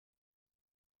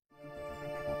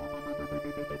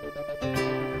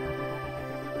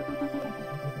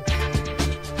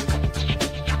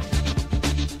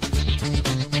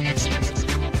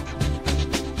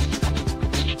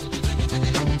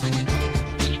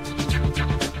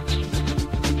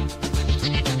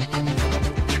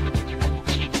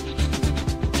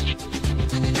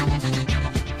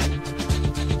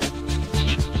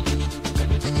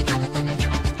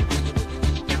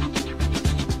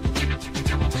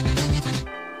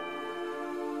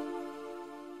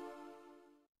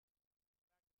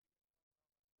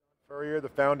Furrier, the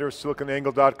founder of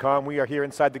SiliconANGLE.com. We are here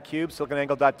inside theCUBE,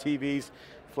 SiliconANGLE.tv's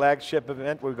flagship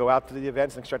event. We go out to the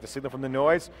events and extract the signal from the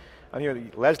noise. I'm here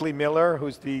with Leslie Muller,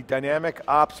 who's the Dynamic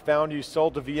Ops founder. You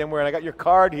sold to VMware, and I got your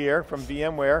card here from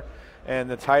VMware. And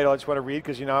the title, I just want to read,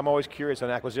 because you know I'm always curious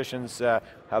on acquisitions,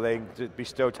 how they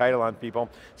bestow title on people.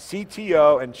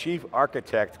 CTO and Chief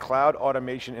Architect, Cloud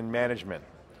Automation and Management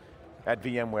at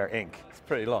VMware, Inc. It's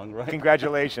pretty long, right?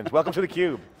 Congratulations, welcome to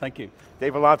theCUBE. Thank you.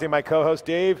 Dave Vellante, my co-host.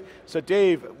 Dave, so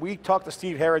Dave, we talked to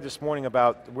Steve Herrod this morning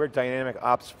about where Dynamic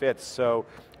Ops fits. So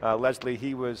Leslie,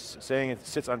 he was saying it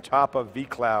sits on top of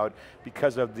vCloud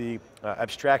because of the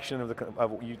abstraction of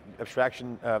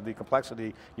the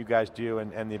complexity you guys do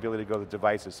and the ability to go to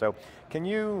devices. So can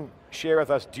you share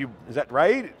with us, is that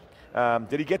right?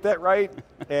 Did he get that right?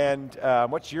 And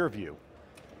what's your view?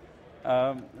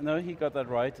 No, he got that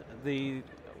right. The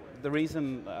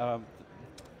reason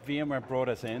VMware brought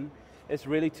us in is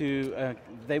really to,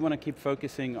 they want to keep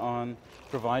focusing on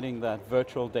providing that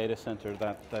virtual data center,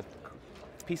 that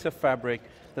piece of fabric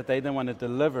that they then want to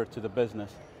deliver to the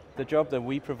business. The job that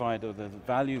we provide, or the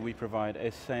value we provide,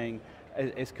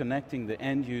 is connecting the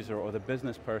end user or the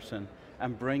business person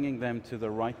and bringing them to the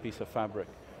right piece of fabric.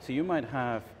 So you might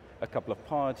have a couple of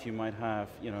pods, you might have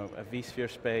a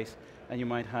vSphere space, and you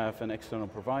might have an external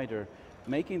provider,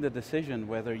 making the decision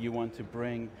whether you want to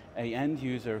bring an end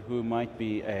user who might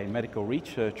be a medical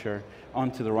researcher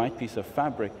onto the right piece of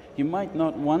fabric. You might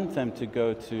not want them to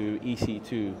go to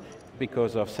EC2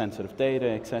 because of sensitive data,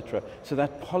 etc. So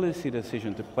that policy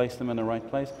decision to place them in the right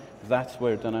place, that's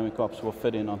where Dynamic Ops will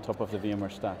fit in on top of the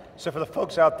VMware stack. So for the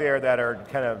folks out there that are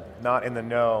kind of not in the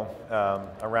know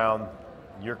around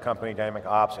your company, Dynamic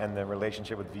Ops, and the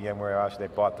relationship with VMware, obviously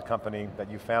they bought the company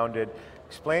that you founded.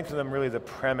 Explain to them really the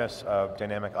premise of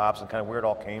Dynamic Ops and kind of where it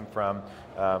all came from.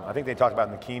 I think they talked about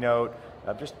in the keynote.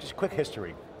 Just quick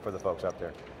history for the folks out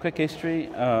there. Quick history,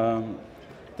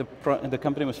 the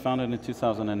company was founded in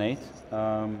 2008.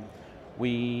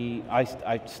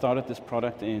 I started this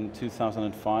product in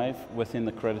 2005 within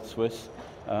the Credit Suisse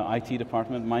IT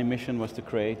department. My mission was to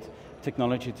create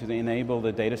technology to enable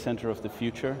the data center of the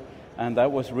future. And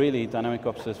that was really Dynamic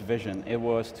Ops' vision. It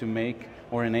was to make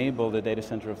or enable the data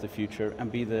center of the future and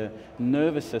be the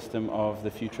nervous system of the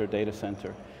future data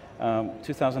center.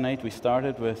 2008 we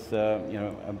started with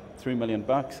 $3 million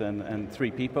and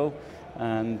 3 people,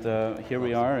 and here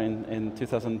we are in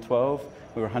 2012.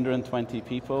 We were 120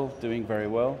 people, doing very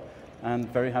well, and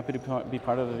very happy to be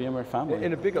part of the VMware family.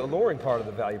 And a big alluring part of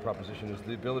the value proposition is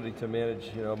the ability to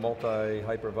manage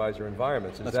multi-hypervisor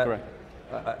environments. That's correct.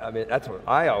 I mean, that's what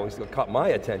I always caught my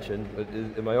attention, but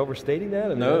am I overstating that? I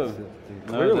mean, no. That's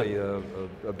clearly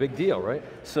a big deal, right?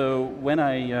 So when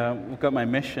I got my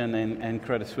mission in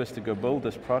Credit Suisse to go build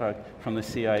this product from the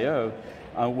CIO,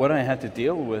 what I had to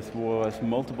deal with was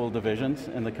multiple divisions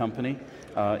in the company,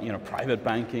 private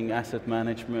banking, asset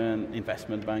management,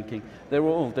 investment banking. They were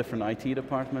all different IT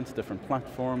departments, different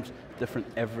platforms, different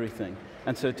everything.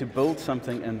 And so to build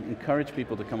something and encourage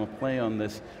people to come and play on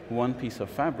this one piece of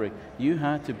fabric, you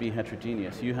had to be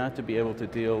heterogeneous. You had to be able to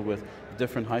deal with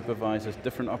different hypervisors,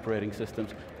 different operating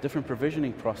systems, different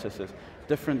provisioning processes,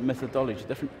 different methodologies,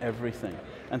 different everything.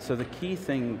 And so the key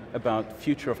thing about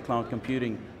future of cloud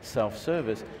computing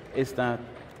self-service is that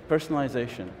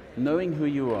personalization, knowing who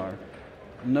you are,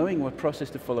 knowing what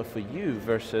process to follow for you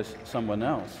versus someone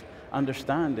else,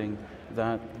 understanding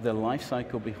that the life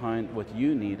cycle behind what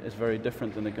you need is very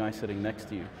different than the guy sitting next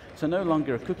to you. So no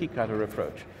longer a cookie cutter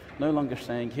approach. No longer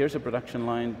saying, here's a production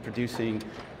line producing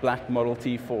black Model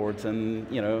T Fords and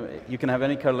you can have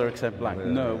any color except black.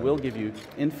 No, we'll give you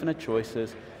infinite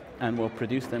choices and we'll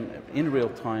produce them in real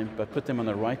time, but put them on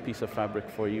the right piece of fabric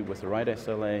for you with the right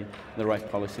SLA, the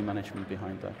right policy management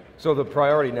behind that. So the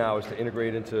priority now is to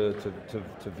integrate into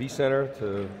vCenter,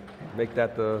 to make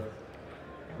that the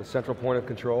central point of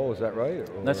control, is that right?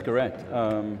 Or? That's correct.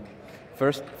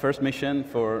 First mission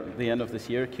for the end of this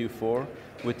year, Q4,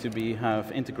 would to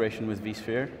have integration with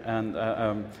vSphere and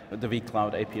the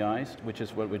vCloud APIs, which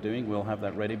is what we're doing. We'll have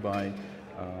that ready by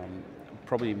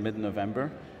probably mid-November.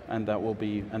 and that will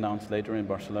be announced later in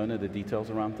Barcelona, the details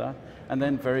around that. And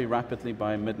then very rapidly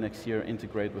by mid next year,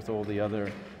 integrate with all the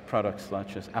other products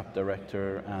such as App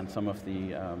Director and some of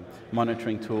the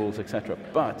monitoring tools, etc.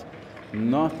 But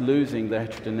not losing the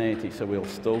heterogeneity, so we'll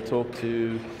still talk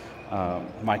to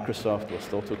Microsoft, we'll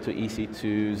still talk to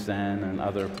EC2, Zen, and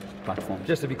other platforms.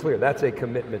 Just to be clear, that's a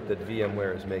commitment that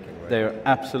VMware is making, right? They're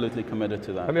absolutely committed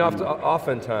to that. I mean,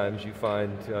 oftentimes you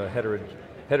find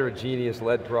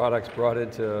heterogeneous-led products brought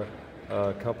into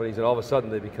companies, and all of a sudden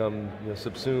they become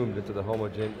subsumed into the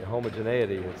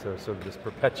homogeneity. It's a sort of this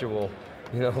perpetual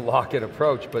lock-in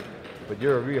approach, but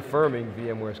you're reaffirming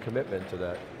VMware's commitment to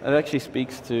that. It actually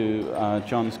speaks to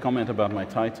John's comment about my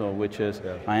title, which is,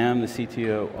 I am the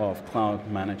CTO of cloud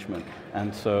management.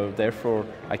 And so therefore,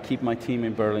 I keep my team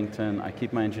in Burlington, I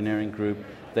keep my engineering group.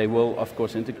 They will, of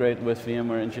course, integrate with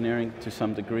VMware engineering to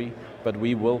some degree, but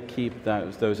we will keep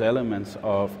those elements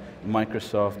of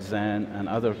Microsoft, Zen, and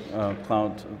other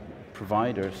cloud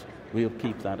providers. We'll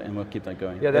keep that, and we'll keep that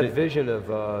going. Yeah, that vision of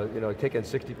taking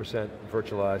 60%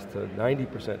 virtualized to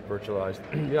 90%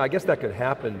 virtualized, I guess that could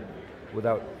happen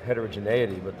without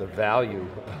heterogeneity, but the value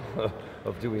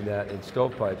of doing that in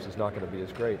stovepipes is not going to be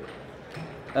as great.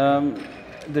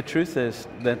 The truth is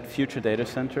that future data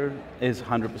center is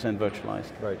 100%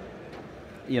 virtualized. Right.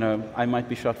 I might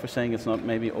be shot for saying it's not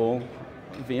maybe all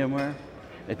VMware.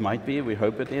 It might be, we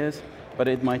hope it is. But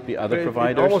it might be other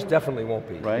providers. It almost definitely won't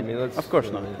be. Right? I mean, of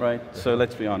course not, right? So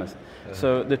let's be honest.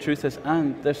 So the truth is,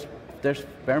 and there's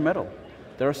bare metal.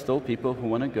 There are still people who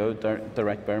want to go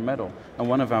direct bare metal. And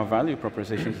one of our value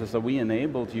propositions is that we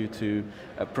enabled you to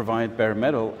provide bare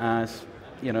metal as,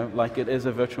 like it is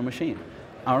a virtual machine.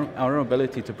 Our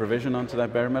ability to provision onto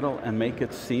that bare metal and make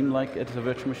it seem like it's a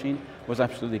virtual machine was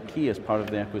absolutely key as part of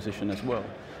the acquisition as well.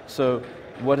 So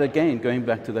what again, going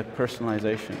back to that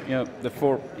personalization, the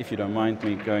four, if you don't mind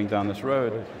me going down this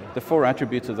road, the four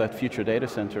attributes of that future data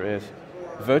center is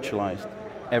virtualized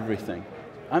everything.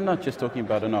 I'm not just talking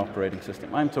about an operating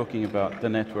system, I'm talking about the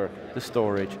network, the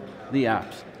storage, the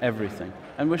apps, everything.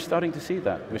 And we're starting to see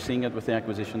that. We're seeing it with the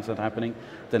acquisitions that are happening.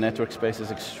 The network space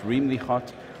is extremely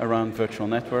hot around virtual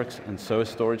networks, and so is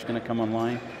storage going to come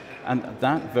online. And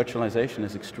that virtualization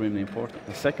is extremely important.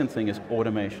 The second thing is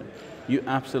automation. You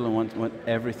absolutely want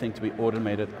everything to be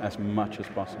automated as much as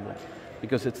possible,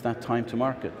 because it's that time to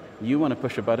market. You want to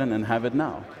push a button and have it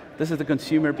now. This is the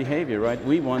consumer behavior, right?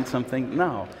 We want something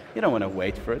now. You don't want to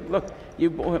wait for it. Look, you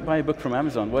buy a book from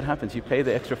Amazon, what happens? You pay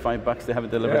the extra $5 to have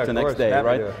it delivered the next day,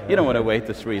 right? You don't want to wait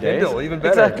the 3 days. Kindle, even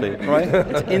better. Exactly, right?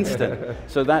 It's instant.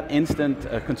 So that instant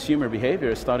consumer behavior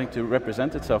is starting to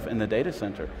represent itself in the data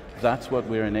center. That's what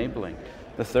we're enabling.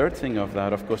 The third thing of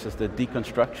that, of course, is the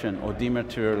deconstruction or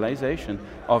dematerialization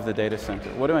of the data center.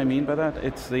 What do I mean by that?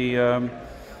 It's the,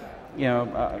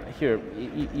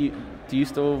 do you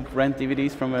still rent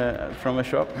DVDs from a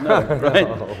shop? No, right?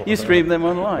 No. You stream them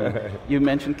online. You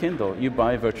mentioned Kindle, you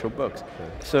buy virtual books.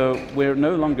 So we're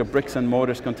no longer bricks and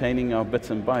mortars containing our bits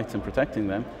and bytes and protecting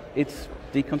them. It's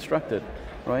deconstructed,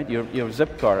 right? Your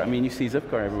Zipcar, I mean, you see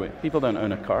Zipcar everywhere. People don't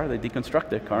own a car, they deconstruct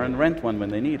their car and rent one when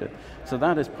they need it. So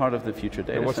that is part of the future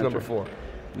data center. And what's number 4?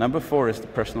 Number 4 is the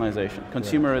personalization.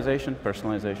 Consumerization,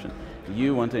 personalization.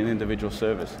 You want an individual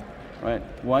service. Right?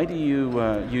 Why do you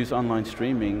use online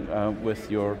streaming with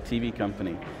your TV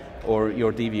company or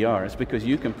your DVR? It's because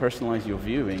you can personalize your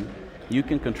viewing, you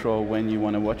can control when you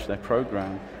want to watch that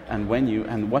program and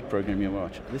what program you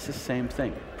watch. This is the same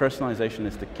thing. Personalization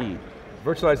is the key.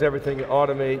 Virtualize everything,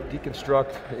 automate,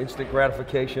 deconstruct, instant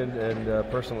gratification, and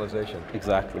personalization.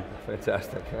 Exactly.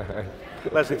 Fantastic. All right.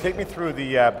 Leslie, take me through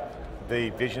the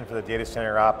vision for the data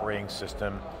center operating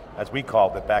system, as we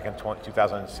called it back in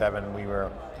 2007. We were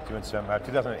doing some,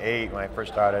 2008 when I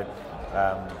first started,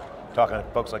 talking to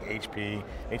folks like HP.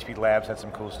 HP Labs had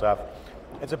some cool stuff.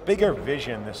 It's a bigger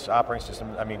vision, this operating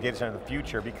system, data center of the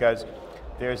future, because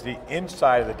there's the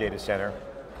inside of the data center,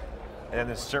 and then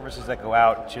the services that go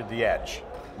out to the edge,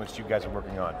 which you guys are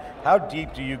working on. How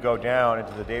deep do you go down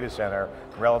into the data center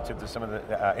relative to some of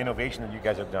the innovation that you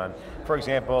guys have done? For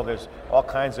example, there's all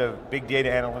kinds of big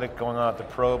data analytic going on at the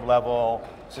probe level,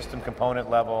 system component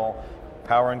level,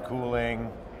 power and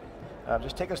cooling.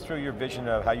 Just take us through your vision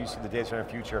of how you see the data center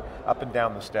future up and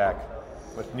down the stack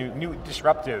with new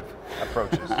disruptive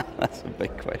approaches. That's a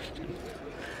big question.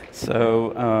 So,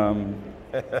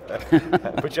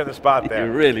 put you on the spot there.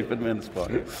 You really put me on the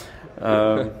spot.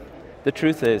 The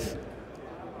truth is,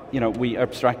 we are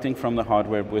abstracting from the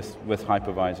hardware with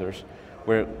hypervisors.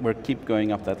 We're keep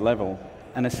going up that level.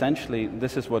 And essentially,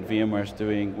 this is what VMware is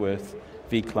doing with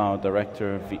vCloud,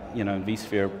 Director,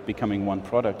 vSphere becoming one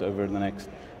product over the next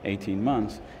 18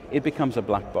 months, it becomes a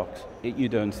black box. You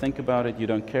don't think about it, you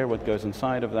don't care what goes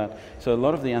inside of that. So a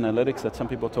lot of the analytics that some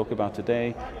people talk about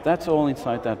today, that's all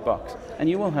inside that box. And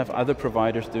you will have other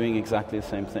providers doing exactly the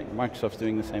same thing. Microsoft's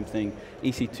doing the same thing.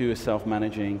 EC2 is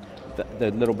self-managing,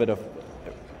 the little bit of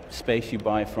space you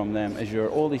buy from them, Azure,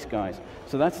 all these guys.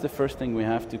 So that's the first thing we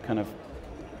have to kind of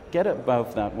get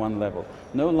above that one level.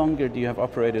 No longer do you have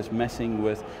operators messing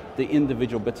with the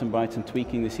individual bits and bytes and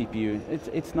tweaking the CPU.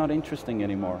 It's not interesting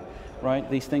anymore, right?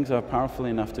 These things are powerful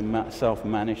enough to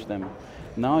self-manage them.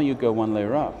 Now you go one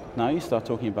layer up. Now you start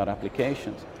talking about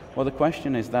applications. Well, the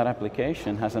question is that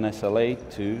application has an SLA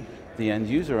to the end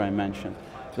user I mentioned.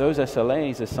 Those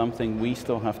SLAs is something we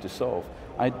still have to solve.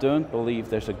 I don't believe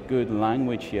there's a good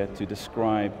language yet to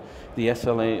describe the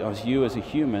SLA of you as a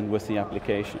human with the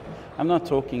application. I'm not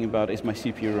talking about is my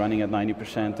CPU running at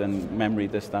 90% and memory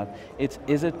this, that.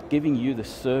 Is it giving you the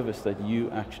service that you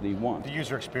actually want? The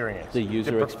user experience. The user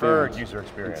experience. The preferred experience. user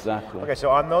experience. Exactly. Okay, so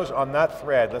on that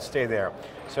thread, let's stay there.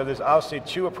 So there's obviously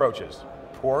two approaches.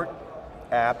 Port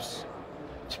apps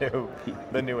to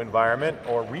the new environment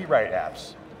or rewrite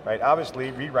apps, right? Obviously,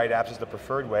 rewrite apps is the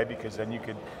preferred way because then you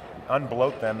could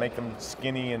unbloat them, make them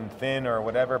skinny and thin or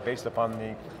whatever based upon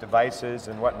the devices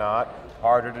and whatnot.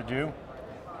 Harder to do,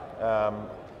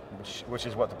 which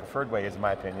is what the preferred way is in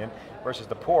my opinion, versus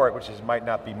the port, which might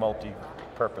not be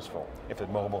multi-purposeful, if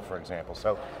it's mobile, for example.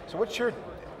 So what's your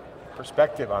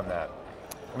perspective on that?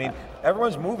 I mean,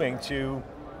 everyone's moving to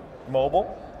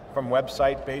mobile, from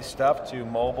website-based stuff to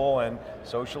mobile and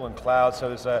social and cloud,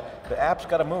 so the app's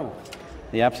got to move.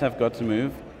 The apps have got to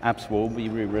move. Apps will be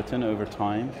rewritten over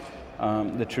time.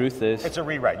 The truth is... It's a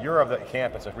rewrite. You're of the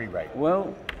camp, it's a rewrite.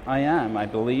 Well, I am. I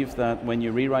believe that when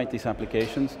you rewrite these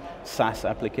applications, SaaS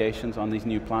applications on these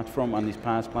new platforms, on these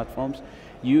PaaS platforms,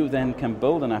 you then can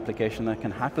build an application that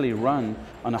can happily run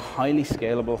on a highly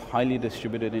scalable, highly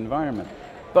distributed environment.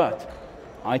 But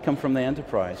I come from the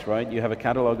enterprise, right? You have a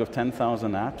catalog of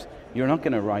 10,000 apps. You're not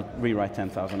going to rewrite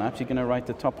 10,000 apps. You're going to write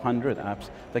the top 100 apps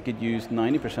that get used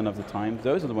 90% of the time.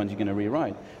 Those are the ones you're going to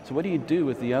rewrite. So what do you do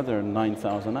with the other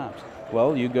 9,000 apps?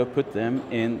 Well, you go put them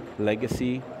in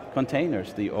legacy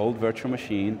containers, the old virtual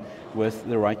machine with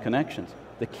the right connections.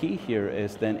 The key here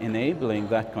is then enabling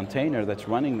that container that's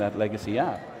running that legacy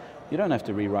app. You don't have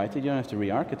to rewrite it, you don't have to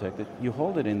re-architect it, you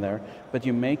hold it in there, but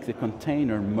you make the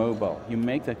container mobile. You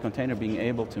make that container being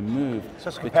able to move. So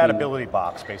it's a compatibility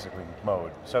box, basically,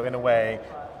 mode. So in a way,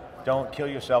 don't kill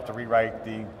yourself to rewrite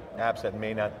the apps that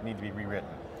may not need to be rewritten.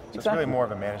 So It's really more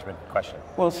of a management question.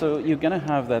 Well, so you're going to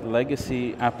have that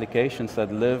legacy applications that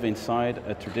live inside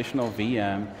a traditional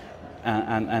VM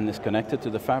and is connected to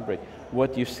the fabric.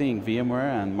 What you're seeing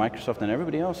VMware and Microsoft and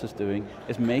everybody else is doing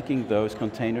is making those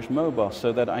containers mobile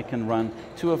so that I can run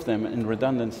two of them in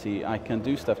redundancy, I can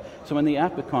do stuff. So when the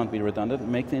app can't be redundant,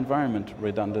 make the environment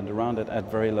redundant around it at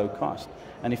very low cost.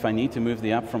 And if I need to move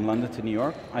the app from London to New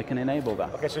York, I can enable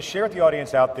that. Okay, so share with the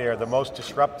audience out there the most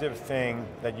disruptive thing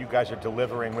that you guys are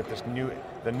delivering with this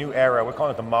the new era. We're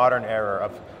calling it the modern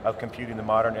era of computing, the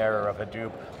modern era of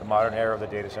Hadoop, the modern era of the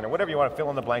data center, whatever you want to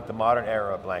fill in the blank, the modern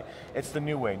era of blank. It's the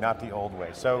new way, not the old way.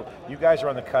 So you guys are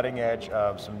on the cutting edge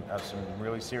of some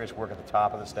really serious work at the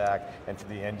top of the stack and to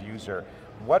the end user.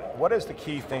 What is the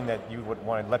key thing that you would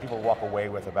want to let people walk away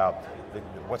with about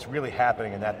what's really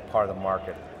happening in that part of the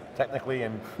market? Technically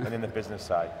and in the business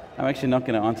side? I'm actually not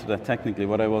going to answer that technically.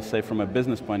 What I will say from a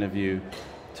business point of view,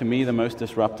 to me the most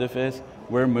disruptive is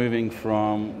we're moving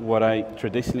from what I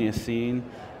traditionally have seen,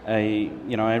 I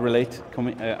relate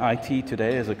IT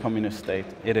today as a communist state.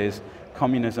 It is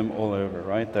communism all over,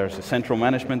 right? There's a central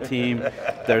management team,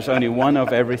 there's only one of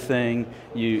everything,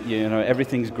 you know,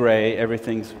 everything's gray,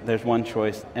 there's one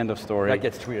choice, end of story. That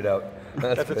gets tweeted out.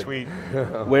 That's a tweet.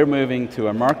 We're moving to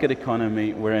a market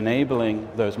economy, we're enabling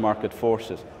those market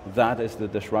forces. That is the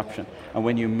disruption. And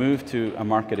when you move to a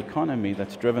market economy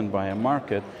that's driven by a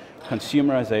market,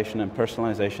 consumerization and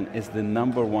personalization is the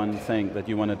 #1 thing that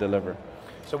you want to deliver.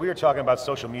 So we were talking about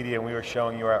social media and we were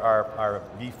showing you our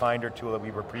vFinder tool that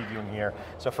we were previewing here.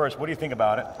 So first, what do you think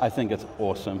about it? I think it's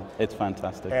awesome, it's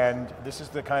fantastic. And this is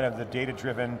the kind of the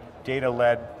data-driven,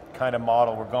 data-led kind of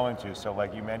model we're going to. So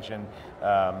like you mentioned,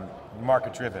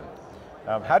 market-driven.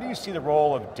 How do you see the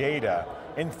role of data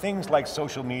in things like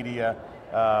social media,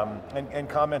 and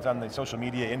comment on the social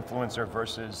media influencer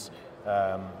versus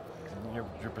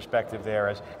your perspective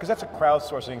there, because that's a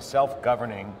crowdsourcing,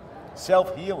 self-governing,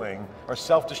 self-healing, or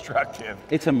self-destructive.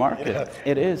 It's a market. You know?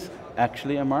 It is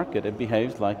actually a market. It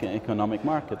behaves like an economic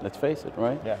market, let's face it,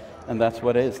 right? Yeah. And that's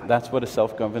what it is. That's what a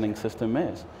self-governing system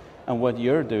is. And what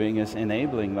you're doing is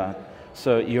enabling that.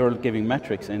 So you're giving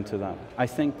metrics into that. I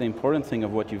think the important thing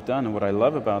of what you've done and what I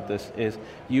love about this is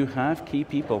you have key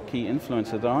people, key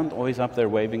influencers that aren't always up there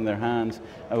waving their hands,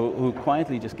 who are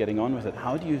quietly just getting on with it.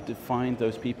 How do you define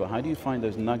those people? How do you find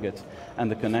those nuggets and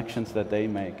the connections that they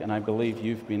make? And I believe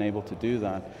you've been able to do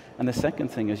that. And the second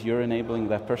thing is you're enabling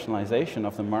that personalization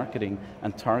of the marketing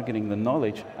and targeting the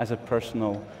knowledge as a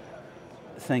personal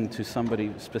thing to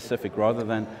somebody specific rather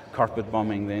than carpet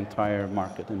bombing the entire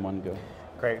market in one go.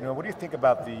 Great. Now, what do you think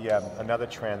about the another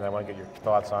trend that I want to get your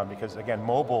thoughts on? Because again,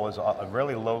 mobile is a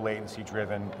really low latency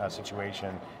driven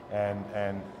situation,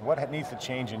 and what needs to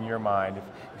change in your mind if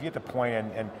you get the point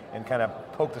and kind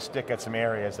of poke the stick at some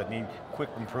areas that need quick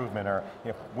improvement, or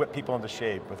whip people into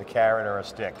shape with a carrot or a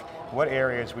stick? What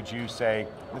areas would you say,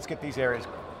 let's get these areas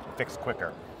fixed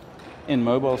quicker? In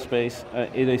mobile space,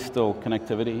 it is still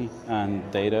connectivity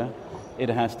and data. It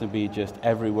has to be just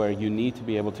everywhere. You need to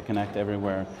be able to connect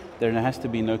everywhere. There has to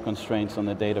be no constraints on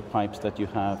the data pipes that you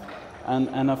have.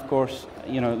 And of course,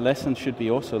 lessons should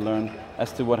be also learned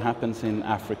as to what happens in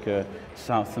Africa,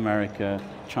 South America,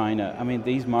 China. I mean,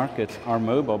 these markets are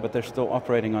mobile, but they're still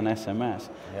operating on SMS.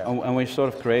 Yeah. And we're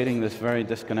sort of creating this very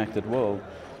disconnected world.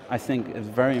 I think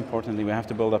very importantly, we have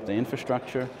to build up the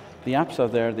infrastructure. The apps are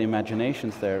there, the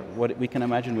imagination's there. What we can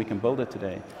imagine, we can build it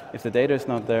today. If the data is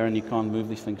not there and you can't move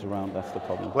these things around, that's the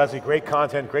problem. Leslie, great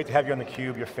content, great to have you on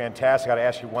theCUBE, you're fantastic. I got to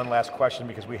ask you one last question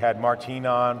because we had Martine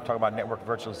on, talking about network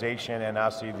virtualization and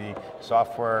obviously the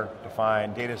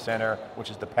software-defined data center, which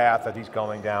is the path that he's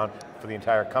going down for the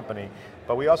entire company.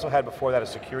 But we also had before that a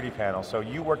security panel. So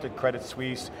you worked at Credit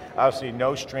Suisse, obviously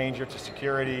no stranger to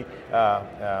security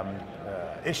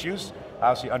issues.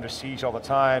 Obviously under siege all the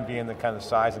time, being the kind of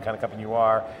size and kind of company you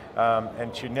are,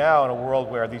 and to now in a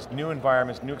world where these new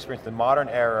environments, new experience, the modern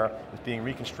era is being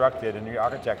reconstructed and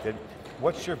re-architected,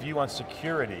 what's your view on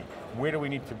security? Where do we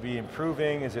need to be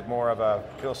improving? Is it more of a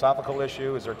philosophical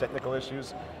issue? Is there technical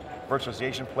issues?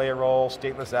 Virtualization play a role?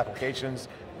 Stateless applications?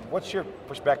 What's your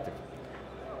perspective?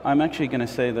 I'm actually going to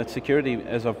say that security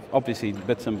is obviously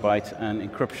bits and bytes and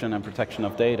encryption and protection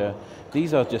of data.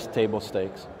 These are just table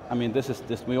stakes. I mean,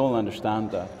 we all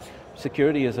understand that.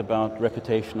 Security is about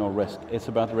reputational risk. It's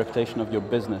about the reputation of your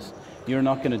business. You're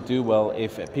not going to do well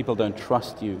if people don't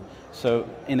trust you. So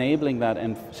enabling that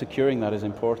and securing that is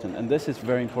important. And this is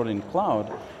very important in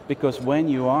cloud because when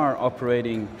you are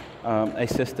operating a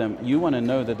system, you want to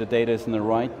know that the data is in the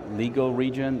right legal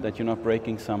region, that you're not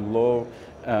breaking some law,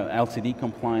 LCD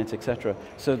compliance, etc.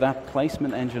 So that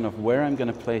placement engine of where I'm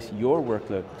going to place your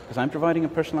workload, because I'm providing a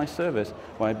personalized service,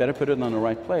 well, I better put it on the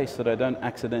right place so that I don't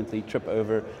accidentally trip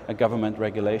over a government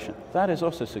regulation. That is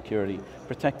also security,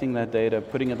 protecting that data,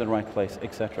 putting it in the right place,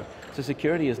 etc. So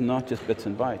security is not just bits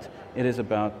and bytes. It is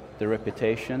about the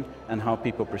reputation and how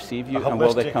people perceive you and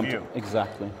will they come to.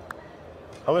 Exactly.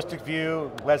 Holistic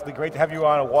view. Leslie, great to have you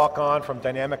on, a walk-on from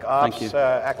Dynamic Ops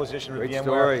acquisition with VMware.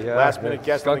 Story, yeah. Last minute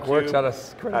guest on theCUBE. Works out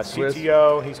of Credit Suisse.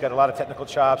 CTO, he's got a lot of technical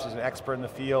chops, he's an expert in the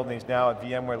field, and he's now at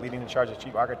VMware leading the charge as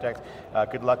chief architect.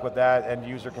 Good luck with that. End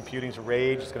user computing's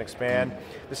rage, it's going to expand.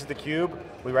 This is theCUBE.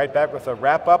 We'll be right back with a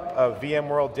wrap up of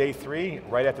VMworld Day 3,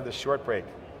 right after this short break.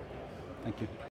 Thank you.